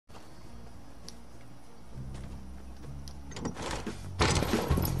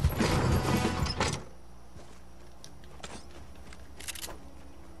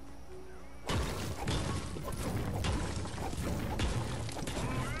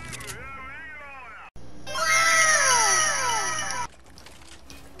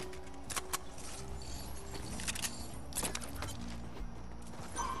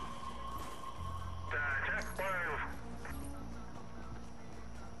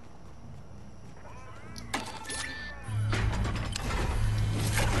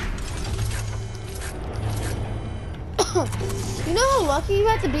You know how lucky you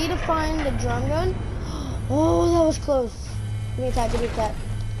have to be to find the drum gun? Oh, that was close. Give me a tap, give me a tap.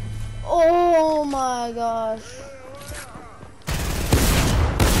 Oh my gosh.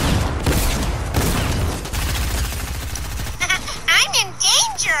 I'm in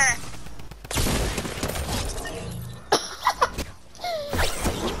danger.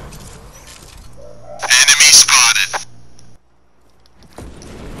 Enemy spotted.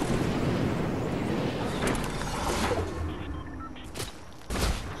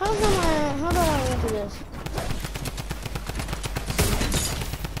 How do I answer this?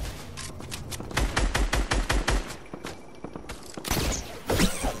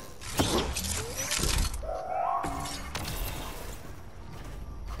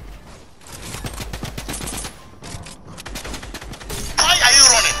 Why are you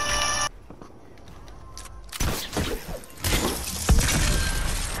running?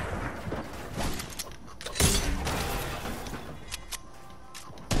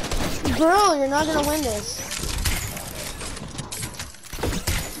 Bro, you're not gonna win this.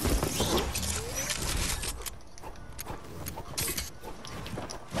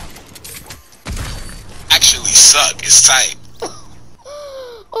 Actually suck. It's tight.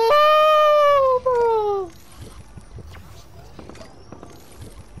 Oh, bro.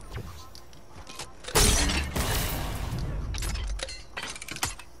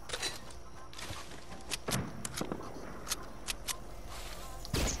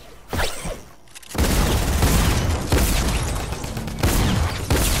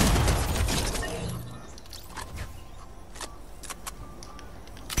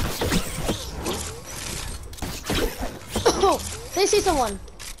 Oh, they see someone.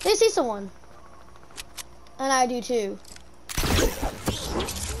 They see someone. And I do too.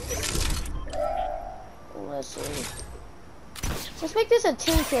 Let's see. Let's make this a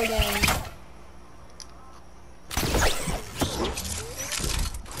team kill game.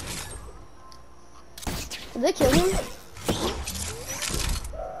 Did they kill him?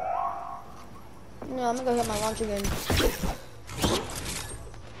 No, I'm gonna go get my launcher gun.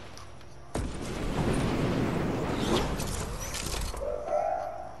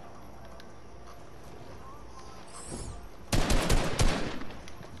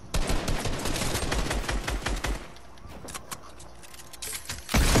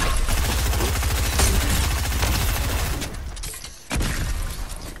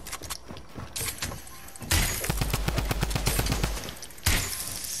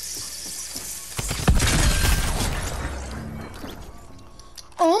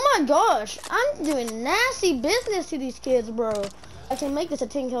 Oh my gosh, I'm doing nasty business to these kids, bro. I can make this a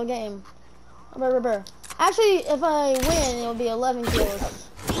 10 kill game. Actually, if I win, it'll be 11 kills.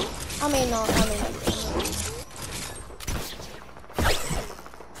 I mean, no,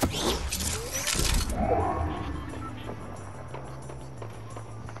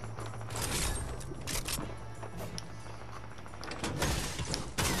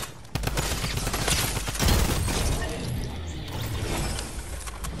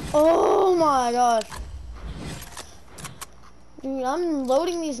 oh my gosh. Dude, I'm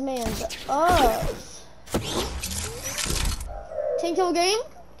loading these mans up. 10 kill game?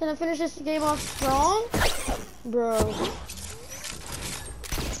 Can I finish this game off strong? Bro.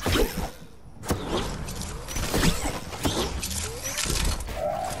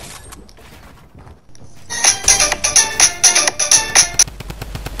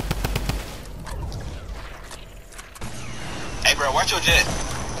 Hey, bro, watch your jet.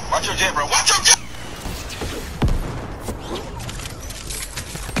 Watch your jet, bro. Watch your jet.